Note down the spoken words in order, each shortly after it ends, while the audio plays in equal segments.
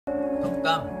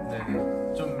촉감,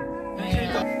 네네, 좀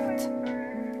현실적.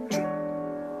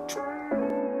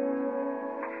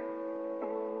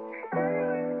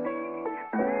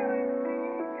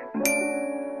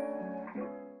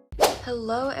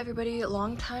 Hello everybody,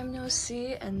 long time no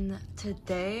see, and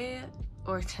today,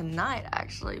 or tonight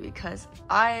actually, because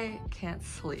I can't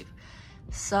sleep,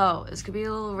 so this could be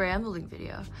a little rambling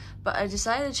video, but I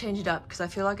decided to change it up because I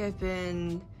feel like I've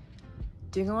been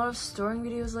doing a lot of storing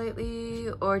videos lately,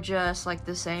 or just like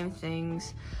the same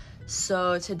things.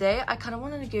 So today I kind of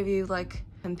wanted to give you like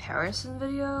comparison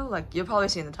video, like you'll probably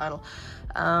see in the title,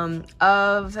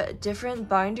 of different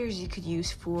binders you could use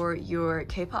for your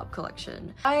K-pop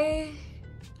collection. I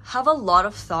have a lot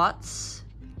of thoughts,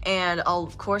 and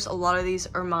of course a lot of these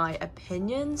are my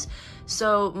opinions,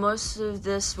 so most of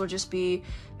this will just be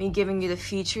me giving you the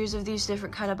features of these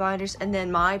different kind of binders and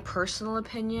then my personal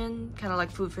opinion, kind of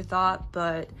like food for thought.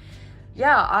 But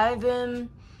yeah, I've been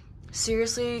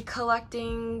seriously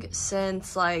collecting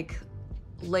since like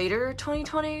later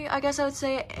 2020, I guess I would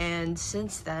say, and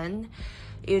since then,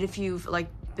 even if you've like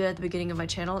been at the beginning of my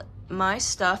channel, my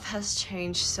stuff has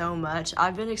changed so much.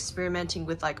 I've been experimenting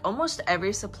with like almost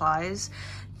every supplies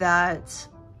that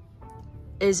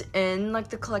is in like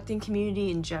the collecting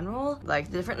community in general, like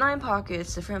different 9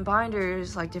 pockets, different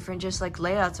binders, like different just like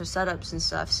layouts or setups and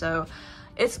stuff. So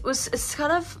it's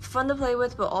kind of fun to play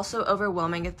with, but also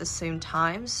overwhelming at the same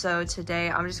time. So today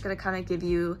I'm just gonna kind of give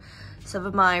you some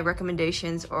of my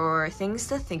recommendations or things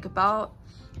to think about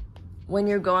when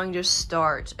you're going to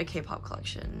start a K-pop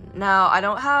collection. Now, I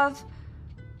don't have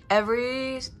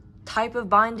every type of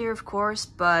binder, of course,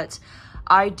 but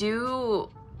I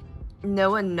do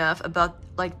know enough about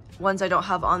like ones I don't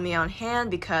have on me on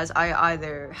hand because I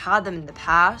either had them in the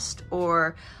past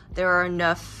or there are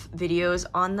enough videos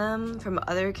on them from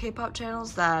other K-pop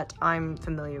channels that I'm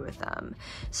familiar with them.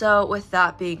 So with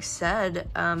that being said,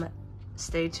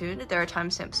 stay tuned. There are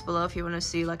timestamps below if you want to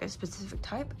see like a specific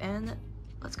type, and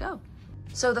let's go.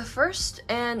 So the first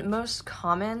and most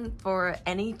common for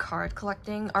any card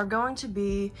collecting are going to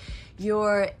be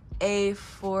your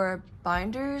A4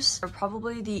 binders. Are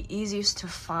probably the easiest to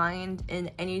find in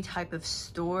any type of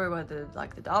store, whether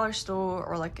like the dollar store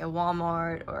or like a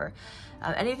Walmart or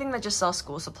anything that just sells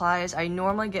school supplies. I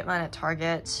normally get mine at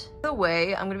Target. By the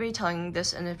way, I'm going to be telling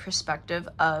this in the perspective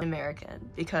of an American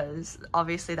because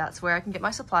obviously that's where I can get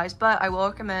my supplies, but I will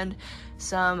recommend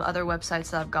some other websites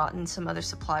that I've gotten some other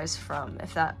supplies from,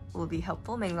 if that will be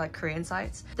helpful, mainly like Korean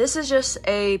sites. This is just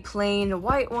a plain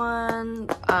white one,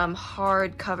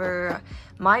 hardcover.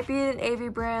 Might be an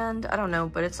AV brand, I don't know,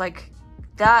 but it's like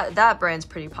that brand's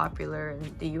pretty popular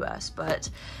in the US. But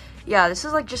yeah, this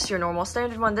is like just your normal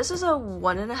standard one. This is a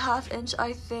 1.5 inch,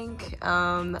 I think.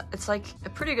 It's like a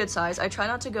pretty good size. I try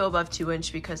not to go above 2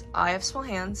 inch because I have small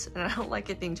hands and I don't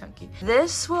like it being chunky.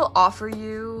 This will offer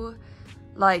you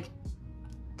like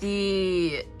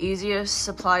the easiest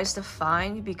supplies to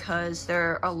find because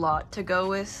there are a lot to go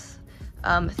with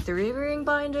 3-ring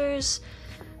binders.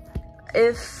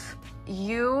 If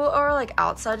you are like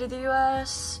outside of the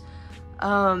US,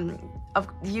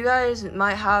 you guys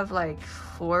might have like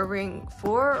 4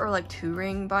 or like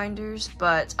 2-ring binders,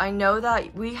 but I know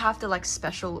that we have to like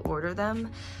special order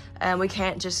them and we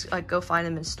can't just like go find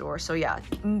them in store. So yeah,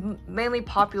 mainly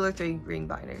popular 3-ring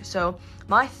binders. So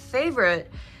my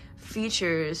favorite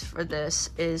features for this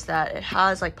is that it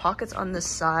has like pockets on the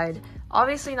side.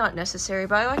 Obviously not necessary,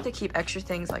 but I like to keep extra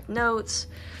things like notes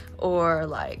or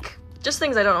like just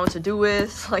things I don't know what to do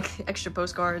with, like extra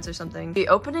postcards or something. The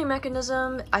opening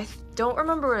mechanism, I don't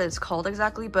remember what it's called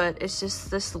exactly, but it's just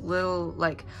this little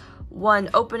like one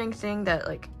opening thing that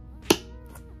like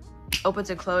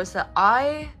opens and closes that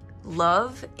I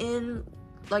love in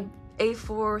like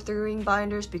A4 3-ring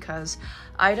binders because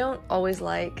I don't always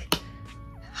like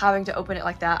having to open it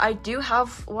like that. I do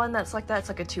have one that's like that. It's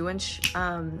like a 2-inch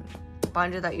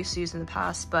binder that I used to use in the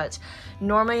past, but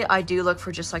normally I do look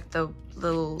for just like the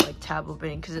little like tab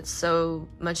opening because it's so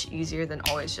much easier than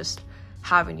always just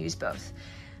having to use both.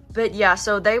 But yeah,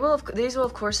 so these will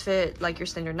of course fit like your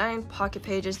standard 9 pocket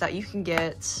pages that you can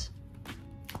get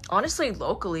honestly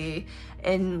locally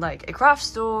in like a craft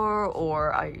store,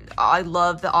 or I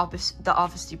love the Office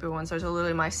Depot ones. Those are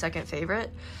literally my second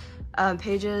favorite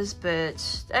pages,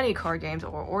 but any card games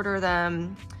or order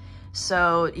them.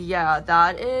 So yeah,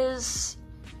 that is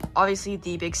obviously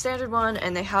the big standard one,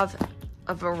 and they have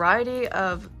a variety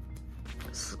of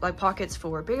like pockets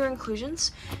for bigger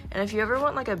inclusions. And if you ever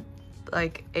want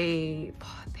like a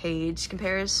page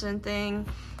comparison thing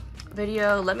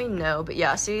video, let me know. But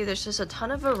yeah, see, there's just a ton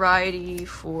of variety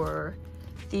for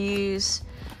these,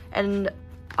 and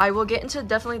I will get into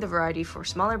definitely the variety for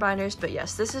smaller binders, but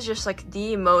yes, this is just like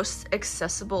the most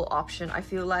accessible option I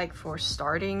feel like for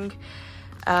starting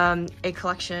a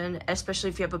collection, especially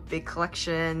if you have a big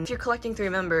collection. If you're collecting 3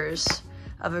 members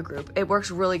of a group, it works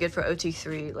really good for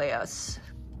OT3 layouts.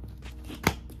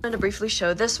 I'm going to briefly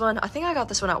show this one. I think I got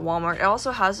this one at Walmart. It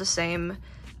also has the same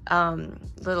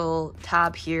little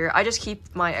tab here. I just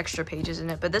keep my extra pages in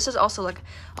it, but this is also like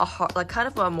a kind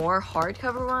of a more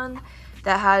hardcover one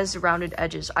that has rounded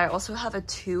edges. I also have a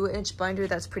 2-inch binder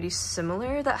that's pretty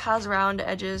similar that has round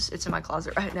edges. It's in my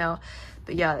closet right now.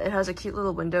 But yeah, it has a cute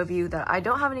little window view that I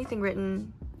don't have anything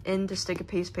written in to stick a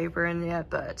piece of paper in yet,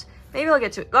 but maybe I'll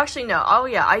get to it. Well, actually, no. Oh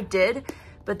yeah, I did,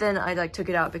 but then I like took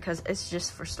it out because it's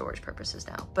just for storage purposes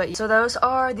now. But so those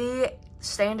are the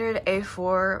standard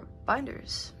A4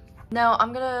 binders. Now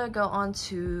I'm gonna go on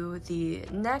to the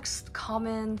next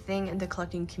common thing in the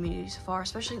collecting community so far,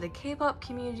 especially the K-pop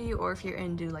community, or if you're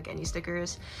into like any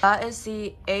stickers. That is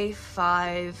the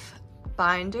A5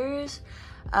 binders.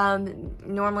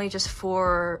 Normally just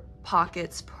 4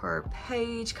 pockets per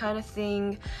page kind of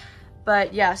thing.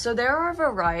 But yeah, so there are a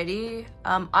variety.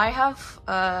 I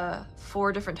have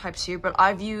 4 different types here, but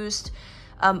I've used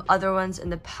other ones in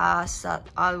the past that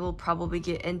I will probably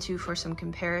get into for some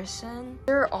comparison.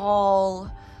 They're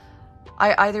all,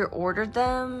 I either ordered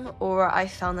them or I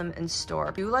found them in store.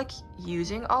 I do like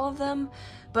using all of them,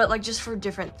 but like just for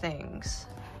different things.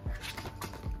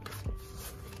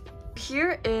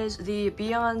 Here is the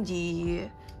beonD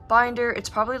binder. It's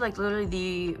probably like literally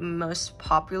the most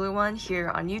popular one here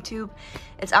on YouTube.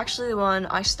 It's actually the one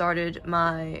I started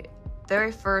my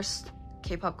very first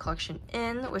K-pop collection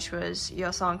in, which was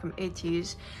Yeosang from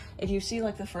ATEEZ. If you see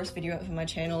like the first video from my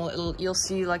channel, you'll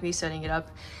see like me setting it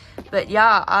up. But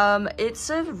yeah,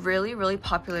 it's a really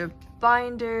popular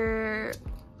binder,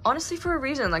 honestly, for a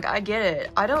reason. Like, I get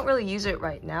it. I don't really use it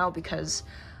right now because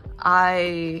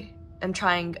I am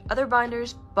trying other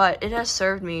binders, but it has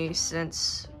served me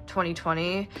since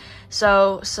 2020.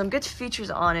 So some good features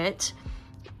on it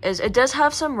is it does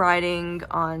have some writing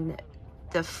on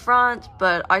the front,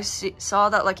 but I saw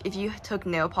that like if you took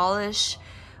nail polish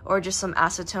or just some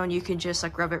acetone, you can just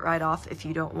like rub it right off if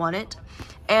you don't want it.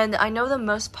 And I know the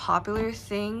most popular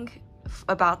thing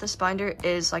about this binder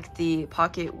is like the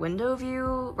pocket window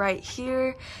view right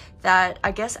here that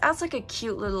I guess adds like a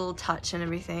cute little touch and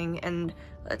everything. And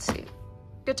let's see,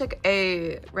 I'm gonna take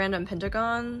a random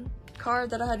pentagon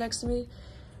card that I had next to me,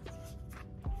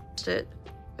 just it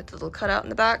with the little cutout in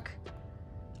the back.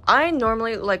 I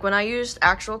normally, like when I used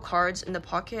actual cards in the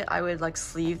pocket, I would like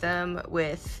sleeve them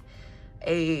with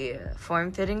a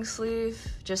form-fitting sleeve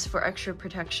just for extra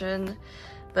protection.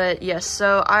 But yes,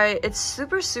 so it's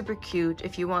super cute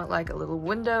if you want like a little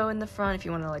window in the front, if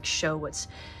you want to like show what's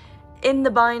in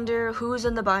the binder, who's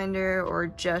in the binder, or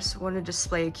just want to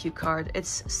display a cute card.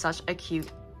 It's such a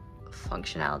cute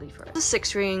functionality for it. The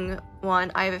 6-ring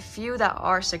one, I have a few that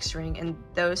are 6-ring and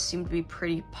those seem to be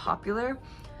pretty popular.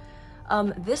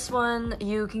 This one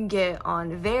you can get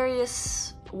on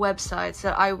various websites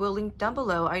that I will link down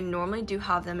below. I normally do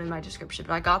have them in my description,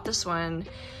 but I got this one.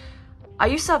 I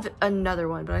used to have another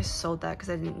one, but I sold that because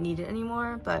I didn't need it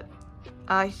anymore. But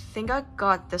I think I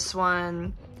got this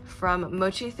one from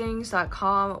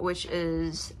mochithings.com, which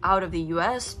is out of the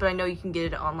US, but I know you can get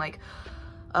it on like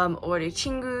Ori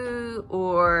Chingu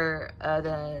or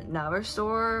the Naver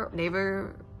store,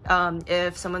 Naver.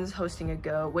 If someone's hosting a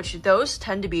go, which those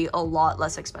tend to be a lot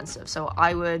less expensive, so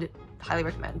I would highly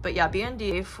recommend. But yeah,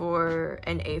 beonD for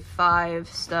an A5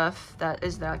 stuff, that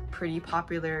is pretty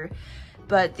popular.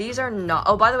 But these are not,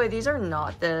 oh by the way, these are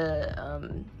not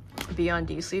the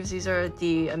beonD sleeves, these are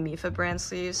the Amifa brand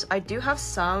sleeves. I do have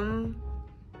some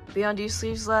beonD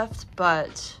sleeves left,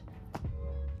 but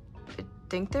I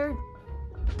think they're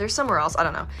somewhere else, I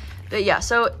don't know. But yeah,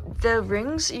 so the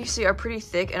rings you see are pretty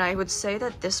thick, and I would say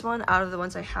that this one out of the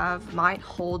ones I have might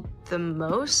hold the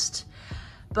most.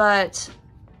 But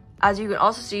as you can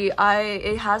also see,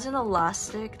 it has an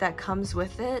elastic that comes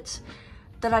with it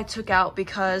that I took out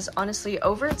because honestly,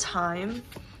 over time,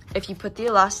 if you put the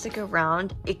elastic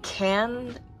around, it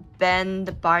can bend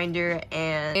the binder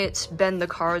and it's bend the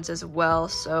cards as well.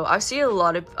 So I see a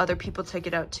lot of other people take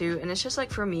it out too, and it's just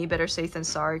like, for me, better safe than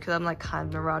sorry, because I'm like kind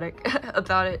of neurotic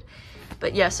about it.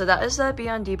 But yeah, so that is the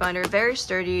beonD binder, very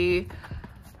sturdy.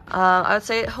 I would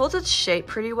say it holds its shape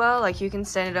pretty well, like you can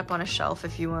stand it up on a shelf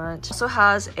if you want. It also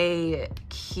has a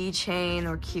keychain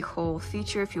or keyhole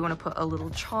feature if you want to put a little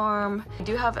charm. I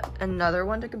do have another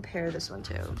one to compare this one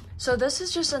to. So this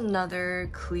is just another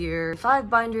clear 5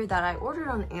 binder that I ordered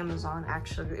on Amazon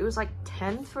actually. It was like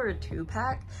 10 for a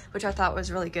 2-pack, which I thought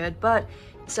was really good. But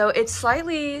so it's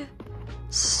slightly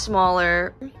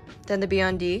smaller than the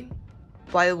beonD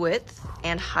by width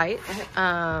and height.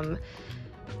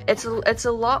 It's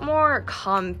a lot more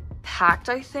compact,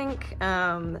 I think,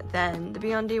 than the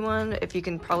beonD one, if you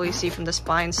can probably see from the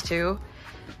spines too.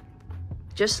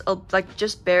 Just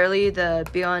barely. The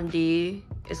beonD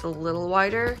is a little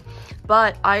wider,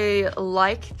 but I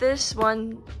like this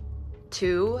one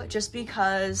too, just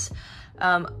because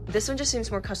this one just seems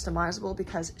more customizable,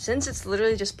 because since it's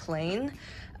literally just plain,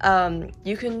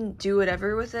 you can do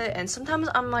whatever with it. And sometimes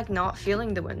I'm like not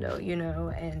feeling the window, you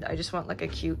know, and I just want like a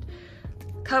cute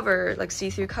cover, like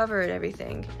see-through cover and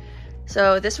everything.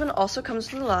 So this one also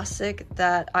comes with elastic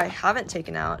that I haven't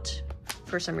taken out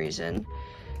for some reason.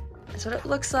 That's what it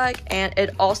looks like, and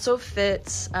it also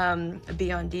fits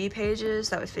beonD pages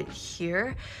that would fit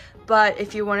here. But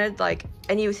if you wanted like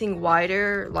anything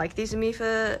wider, like these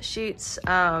Amifa sheets,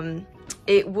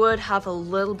 it would have a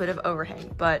little bit of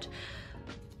overhang. But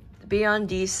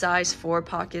beonD size 4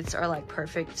 pockets are like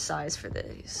perfect size for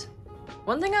these.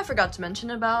 One thing I forgot to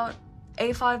mention about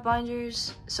A5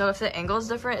 binders, so if the angle is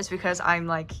different, it's because I'm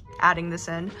like adding this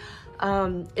in.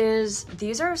 Is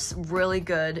these are really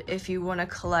good if you want to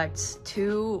collect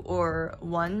 2 or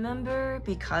 1 member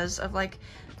because of like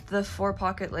the 4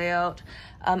 pocket layout.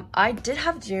 I did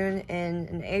have June in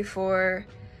an A4,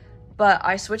 but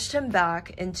I switched him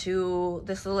back into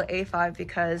this little A5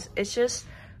 because it's just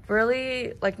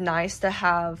really like nice to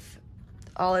have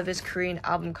all of his Korean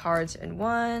album cards in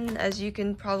one, as you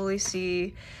can probably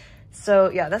see. So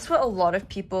yeah, that's what a lot of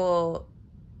people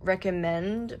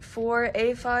recommend for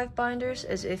A5 binders,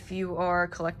 is if you are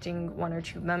collecting 1 or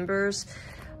 2 members.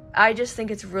 I just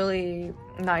think it's really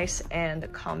nice and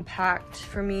compact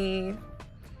for me.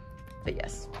 But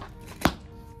yes,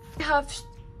 I have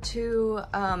 2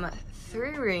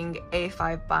 3-ring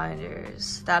A5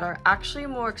 binders that are actually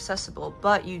more accessible,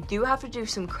 but you do have to do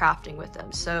some crafting with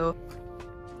them. So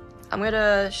I'm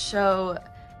gonna show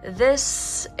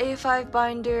this A5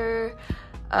 binder.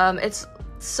 It's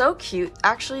so cute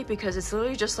actually, because it's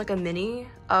literally just like a mini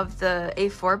of the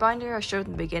A4 binder I showed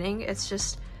in the beginning. It's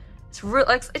just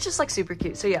super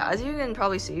cute. So yeah, as you can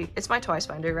probably see, it's my twice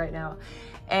binder right now.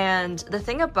 And the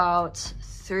thing about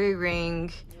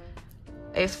 3-ring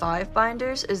A5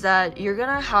 binders is that you're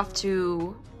gonna have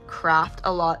to craft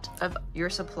a lot of your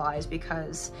supplies,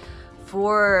 because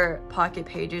 4 pocket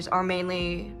pages are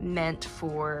mainly meant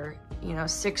for, you know,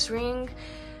 6-ring.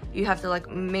 You have to like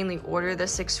mainly order the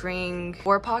 6-ring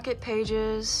 4 pocket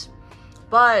pages.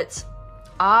 But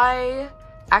I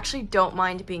actually don't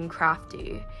mind being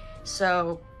crafty.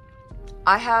 So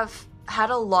I have had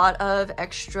a lot of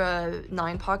extra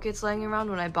 9 pockets laying around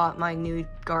when I bought my new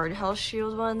guard health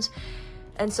shield ones.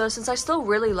 And so since I still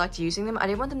really liked using them, I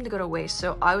didn't want them to go to waste.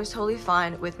 So I was totally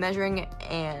fine with measuring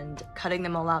and cutting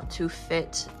them all out to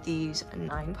fit these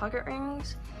 9 pocket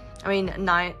rings. I mean,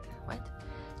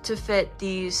 to fit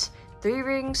these 3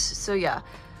 rings. So yeah,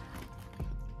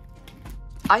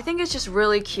 I think it's just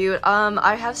really cute.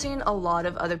 I have seen a lot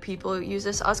of other people use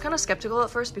this. I was kind of skeptical at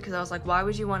first, because I was like, why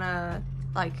would you want to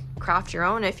like craft your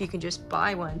own if you can just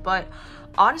buy one? But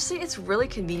honestly, it's really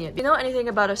convenient. If you know anything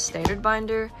about a standard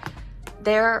binder,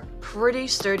 they're pretty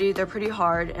sturdy, they're pretty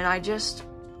hard, and I just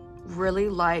really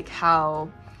like how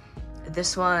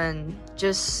this one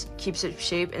just keeps its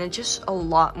shape, and it's just a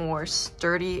lot more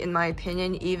sturdy in my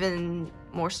opinion, even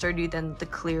more sturdy than the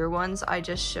clear ones I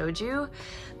just showed you.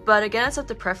 But again, it's up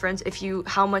to preference if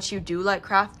how much you do like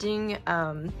crafting.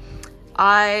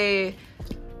 I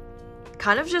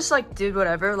kind of just like did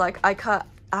whatever. Like I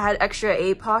had extra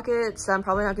 8 pockets that I'm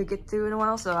probably not gonna get through in a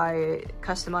while, so I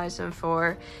customized them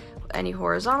for any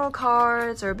horizontal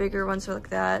cards or bigger ones like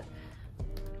that.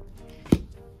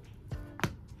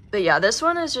 But yeah, this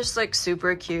one is just like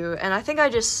super cute, and I think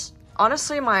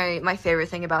honestly, my favorite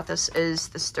thing about this is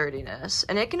the sturdiness,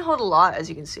 and it can hold a lot, as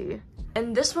you can see.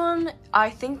 And this one, I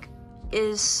think,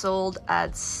 is sold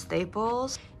at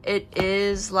Staples. It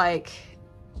is like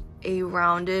a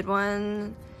rounded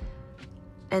one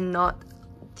and not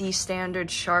the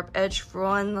standard sharp edge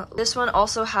one. This one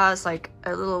also has like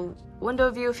a little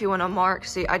window view if you want to mark.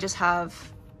 See, I just have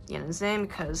Yen's name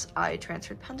because I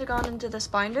transferred Pentagon into this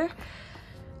binder.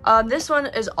 This one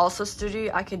is also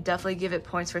sturdy. I could definitely give it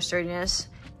points for sturdiness.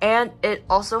 And it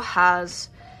also has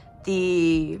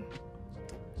the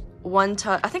one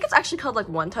touch, I think it's actually called like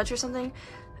one touch or something,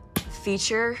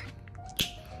 feature.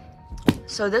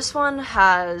 So this one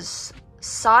has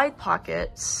side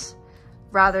pockets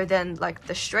rather than like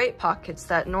the straight pockets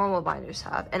that normal binders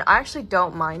have. And I actually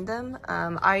don't mind them.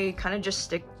 I kind of just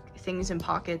stick things in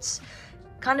pockets,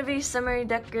 kind of be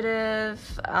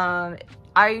semi-decorative.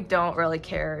 I don't really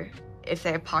care if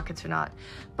they have pockets or not.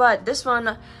 But this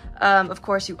one, of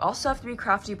course, you also have to be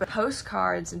crafty, but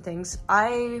postcards and things,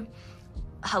 I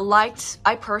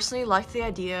personally liked the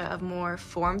idea of more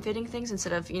form-fitting things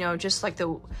instead of, you know, just like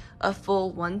a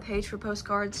full one page for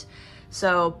postcards.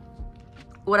 So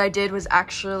what I did was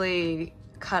actually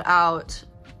cut out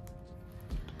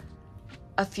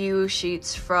a few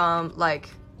sheets from like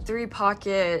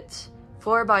 3-pocket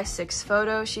 4x6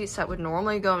 photo sheets that would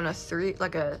normally go in an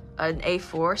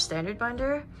A4 standard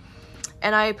binder,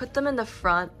 and I put them in the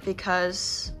front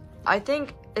because I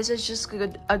think this is just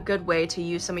a good way to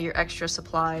use some of your extra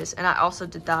supplies. And I also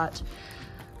did that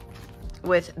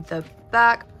with the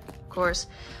back. Of course,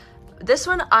 this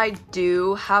one I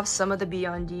do have some of the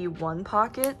beonD 1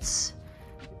 pockets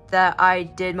that I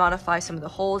did modify some of the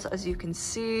holes, as you can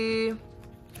see.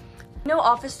 I know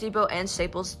Office Depot and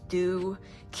Staples do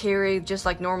carry just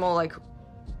like normal like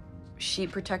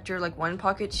sheet protector, like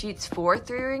 1-pocket sheets for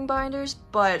 3-ring binders,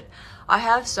 but I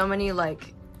have so many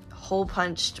like hole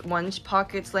punched 1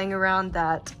 pockets laying around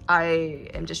that I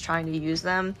am just trying to use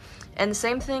them. And the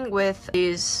same thing with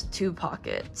these 2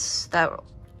 pockets that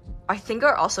I think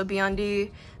are also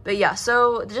beonD. But yeah,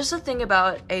 so just the thing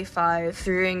about A5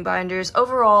 3-ring binders,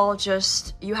 overall,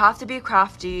 just you have to be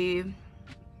crafty.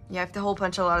 You have to hole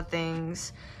punch a lot of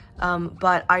things.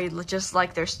 But I just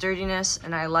like their sturdiness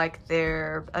and I like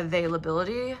their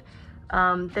availability.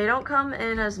 They don't come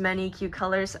in as many cute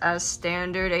colors as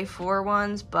standard A4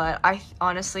 ones, but I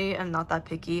honestly am not that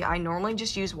picky. I normally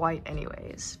just use white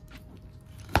anyways.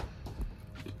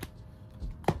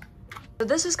 So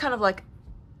this is kind of like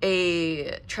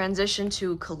a transition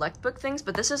to collect book things,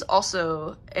 but this is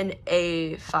also an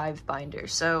A5 binder.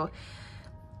 So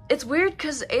it's weird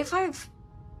because A5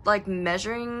 like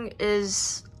measuring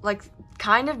is like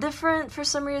kind of different for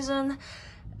some reason,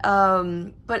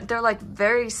 but they're like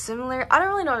very similar. I don't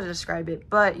really know how to describe it,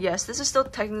 but yes, this is still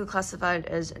technically classified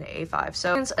as an A5.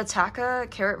 So it's Attaka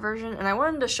carrot version, and I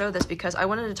wanted to show this because I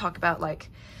wanted to talk about like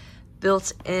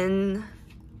built-in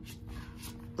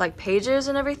like pages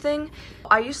and everything.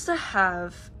 I used to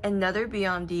have another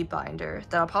beonD binder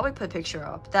that I'll probably put a picture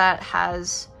up that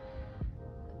has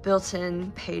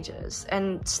built-in pages,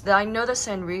 and I know the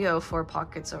Sanrio 4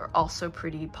 pockets are also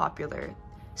pretty popular.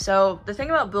 So the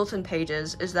thing about built-in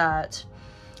pages is that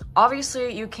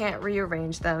obviously you can't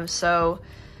rearrange them, so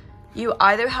you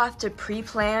either have to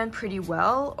pre-plan pretty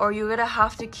well or you're gonna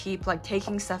have to keep like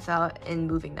taking stuff out and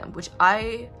moving them, which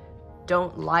I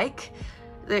don't like.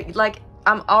 Like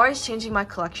I'm always changing my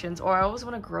collections, or I always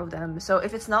want to grow them, so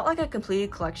if it's not like a completed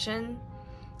collection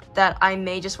that I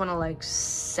may just want to like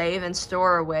save and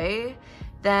store away,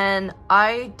 then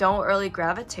I don't really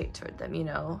gravitate toward them, you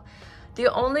know.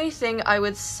 The only thing I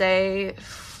would say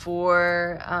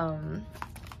for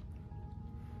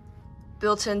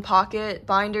built-in pocket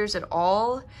binders at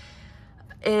all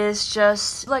is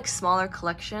just like smaller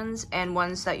collections and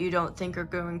ones that you don't think are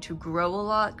going to grow a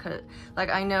lot. Cause like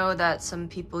I know that some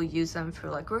people use them for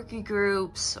like rookie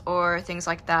groups or things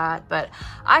like that, but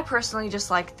I personally just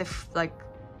like to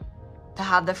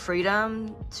have the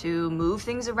freedom to move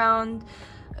things around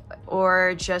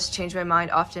or just change my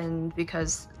mind often,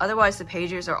 because otherwise the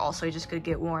pages are also just gonna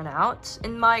get worn out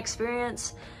in my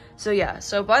experience. So yeah,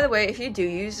 so by the way, if you do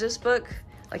use this book,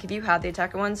 like if you have the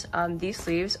Attaka ones, these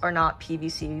sleeves are not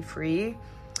PVC free.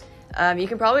 You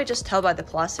can probably just tell by the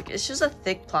plastic. It's just a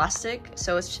thick plastic,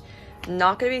 so it's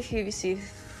not gonna be PVC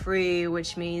free,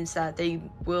 which means that they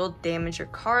will damage your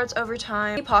cards over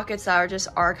time. Any pockets that are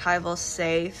just archival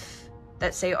safe,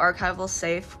 that say archival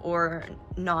safe or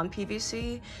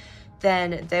non-PVC,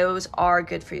 then those are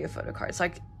good for your photo cards.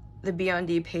 Like the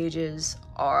beonD pages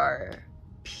are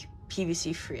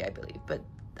PVC free, I believe, but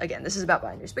again, this is about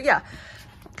binders. But yeah,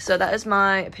 so that is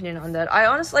my opinion on that. I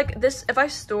honestly like this if I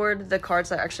stored the cards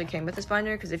that actually came with this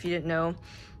binder, because if you didn't know,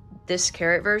 this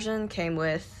carrot version came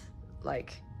with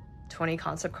like 20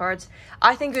 concept cards.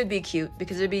 I think it would be cute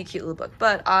because it would be a cute little book,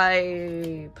 but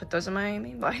I put those in my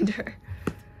main binder.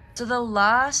 So the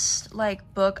last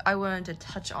like book I wanted to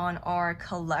touch on are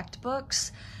collect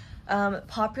books.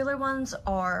 Popular ones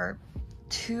are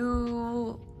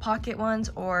 2-pocket ones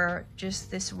or just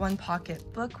this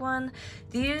 1-pocket book one.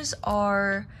 These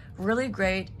are really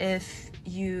great if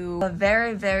you have a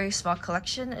very, very small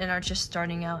collection and are just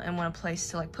starting out and want a place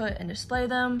to like put and display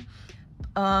them.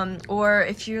 Or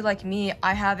if you're like me,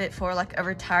 I have it for like a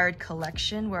retired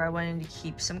collection where I wanted to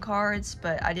keep some cards,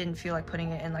 but I didn't feel like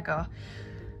putting it in like a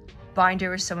binder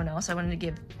with someone else. I wanted to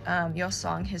give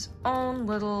Yeosang his own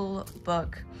little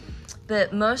book.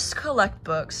 But most collect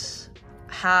books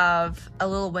have a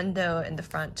little window in the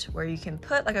front where you can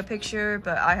put like a picture,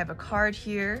 but I have a card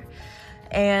here.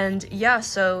 And yeah,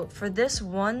 so for this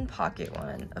one pocket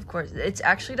one, of course, it's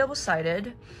actually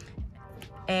double-sided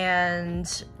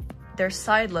and they're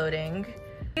side loading.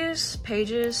 These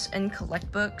pages and collect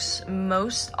books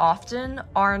most often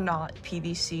are not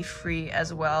PVC free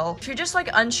as well. If you're just like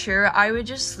unsure, I would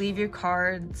just leave your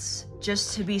cards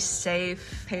just to be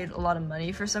safe. Paid a lot of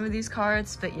money for some of these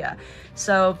cards, but yeah.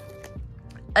 So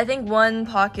I think one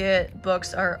pocket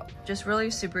books are just really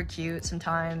super cute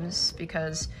sometimes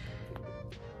because,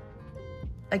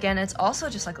 again, it's also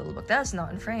just like a little book that's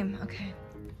not in frame. Okay.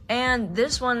 And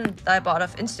this one that I bought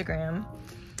off Instagram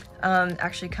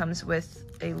actually comes with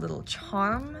a little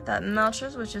charm that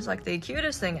matches, which is like the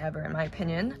cutest thing ever in my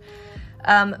opinion.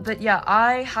 But yeah,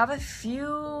 I have a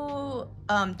few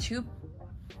two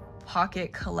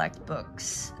pocket collect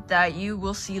books that you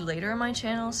will see later on my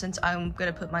channel since I'm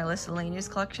gonna put my miscellaneous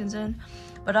collections in.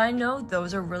 But I know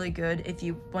those are really good if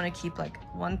you want to keep like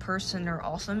one person or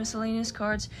also miscellaneous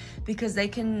cards, because they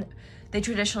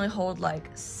traditionally hold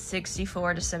like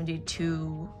 64 to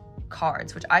 72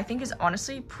 cards, which I think is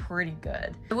honestly pretty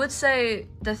good. I would say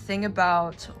the thing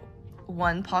about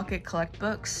one pocket collect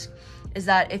books is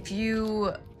that if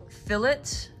you fill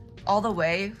it all the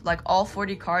way, like all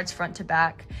 40 cards front to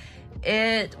back,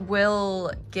 it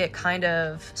will get kind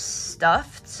of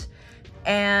stuffed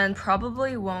and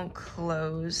probably won't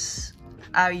close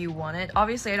how you want it.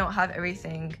 Obviously I don't have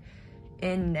everything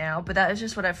in now, but that is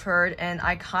just what I've heard, and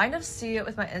I kind of see it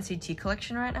with my NCT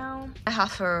collection right now. I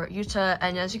have for Yuta,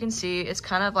 and as you can see, it's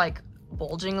kind of like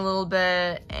bulging a little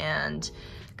bit and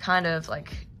kind of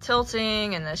like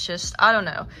tilting, and it's just, I don't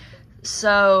know.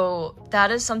 So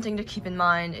that is something to keep in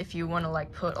mind if you want to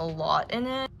like put a lot in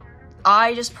it.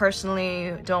 I just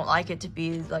personally don't like it to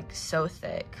be like so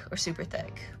thick or super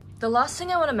thick. The last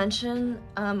thing I want to mention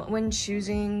when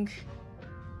choosing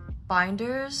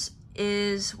binders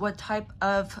is what type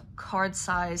of card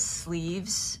size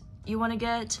sleeves you want to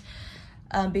get,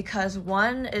 because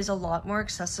one is a lot more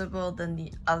accessible than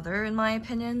the other in my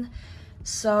opinion.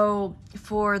 So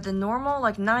for the normal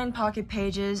like 9 pocket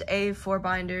pages, A4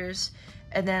 binders,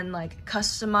 and then like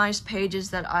customized pages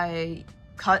that I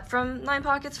cut from 9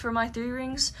 pockets for my 3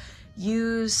 rings,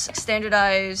 use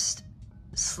standardized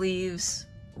sleeves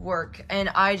work. And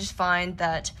I just find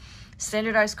that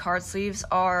standardized card sleeves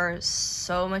are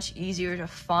so much easier to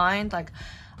find. Like,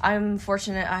 I'm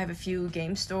fortunate I have a few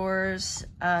game stores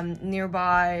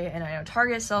nearby, and I know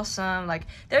Target sells some. Like,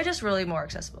 they're just really more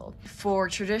accessible. For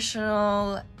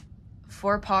traditional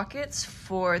 4 pockets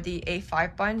for the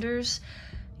A5 binders,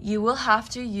 you will have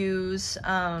to use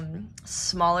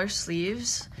smaller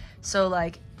sleeves. So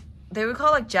like, they would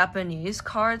call like Japanese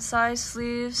card size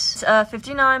sleeves.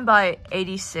 59 by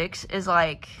 86 is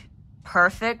like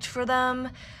perfect for them.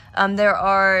 There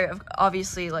are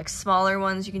obviously like smaller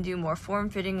ones, you can do more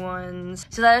form-fitting ones.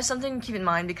 So that is something to keep in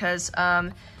mind, because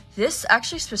this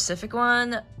actually specific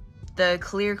one, the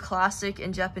clear classic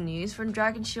in Japanese from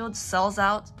Dragon Shield, sells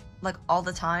out like all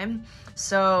the time.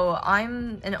 So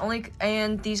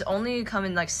and these only come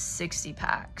in like 60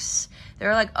 packs. There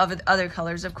are like other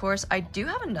colors, of course. I do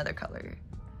have another color.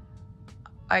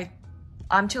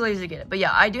 I'm too lazy to get it, but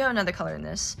yeah, I do have another color in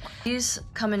this. These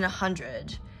come in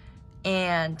 100,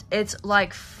 and it's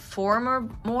like 4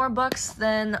 more bucks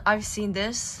than I've seen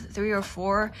this, 3 or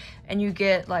 4, and you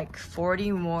get like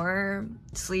 40 more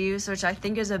sleeves, which I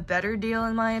think is a better deal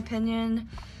in my opinion.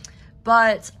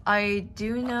 But I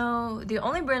do know the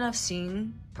only brand I've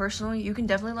seen personally, you can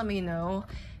definitely let me know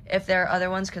if there are other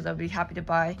ones, because I'll be happy to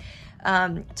buy.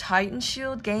 Titan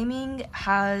Shield Gaming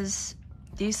has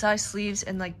these size sleeves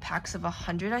in like packs of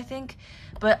 100, I think.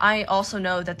 But I also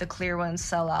know that the clear ones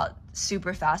sell out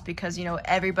super fast, because you know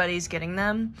everybody's getting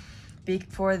them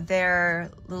for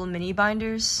their little mini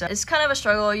binders. So it's kind of a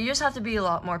struggle. You just have to be a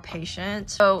lot more patient.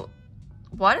 So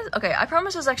okay, I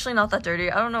promise it's actually not that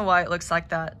dirty. I don't know why it looks like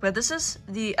that, but this is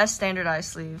a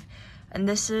standardized sleeve, and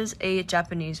this is a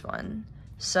Japanese one.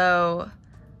 So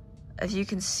as you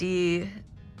can see,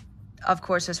 of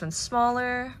course, this one's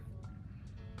smaller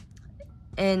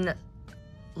in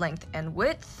length and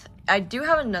width. I do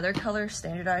have another color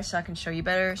standardized so I can show you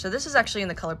better. So this is actually in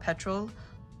the color Petrol,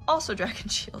 also Dragon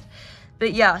Shield.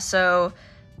 But yeah, so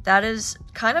that is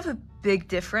kind of a big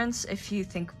difference if you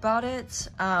think about it.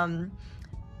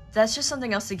 That's just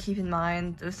something else to keep in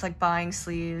mind with like buying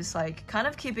sleeves. Like, kind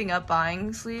of keeping up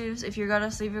buying sleeves if you're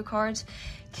gonna sleeve your cards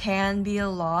can be a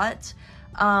lot.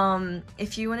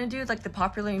 If you want to do like the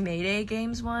popular Mayday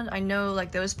games one, I know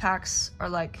like those packs are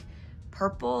like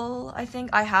purple, I think.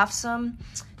 I have some.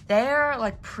 They're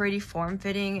like pretty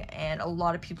form-fitting, and a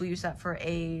lot of people use that for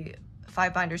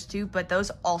A5 binders too, but those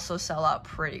also sell out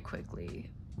pretty quickly.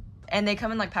 and they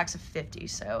come in like packs of 50,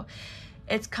 so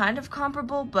it's kind of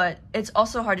comparable, but it's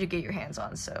also hard to get your hands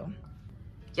on. So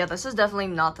yeah, this is definitely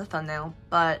not the thumbnail,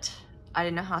 but I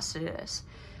didn't know how else to do this.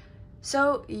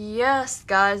 So yes,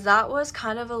 guys, that was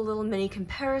kind of a little mini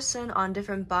comparison on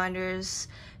different binders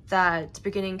that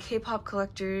beginning K-pop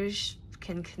collectors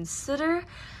can consider.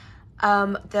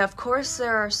 Of course,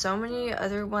 there are so many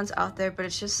other ones out there, but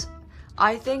it's just,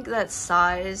 I think that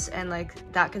size and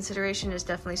like that consideration is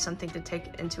definitely something to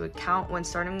take into account when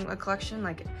starting a collection.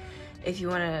 Like if you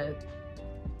want to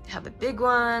have a big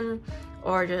one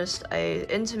or just a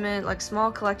intimate, like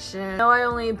small collection. I know I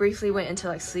only briefly went into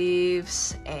like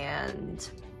sleeves and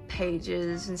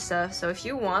pages and stuff, so if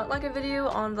you want like a video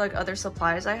on like other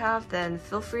supplies I have, then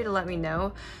feel free to let me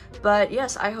know. But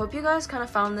yes, I hope you guys kind of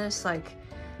found this like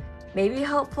maybe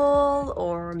helpful,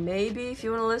 or maybe if you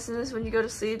want to listen to this when you go to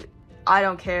sleep, I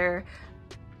don't care.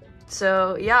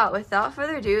 So yeah, without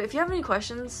further ado, if you have any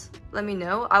questions, let me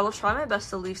know. I will try my best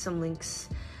to leave some links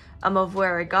of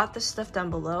where I got this stuff down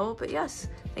below. But yes,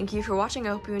 thank you for watching.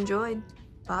 I hope you enjoyed.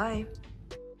 Bye.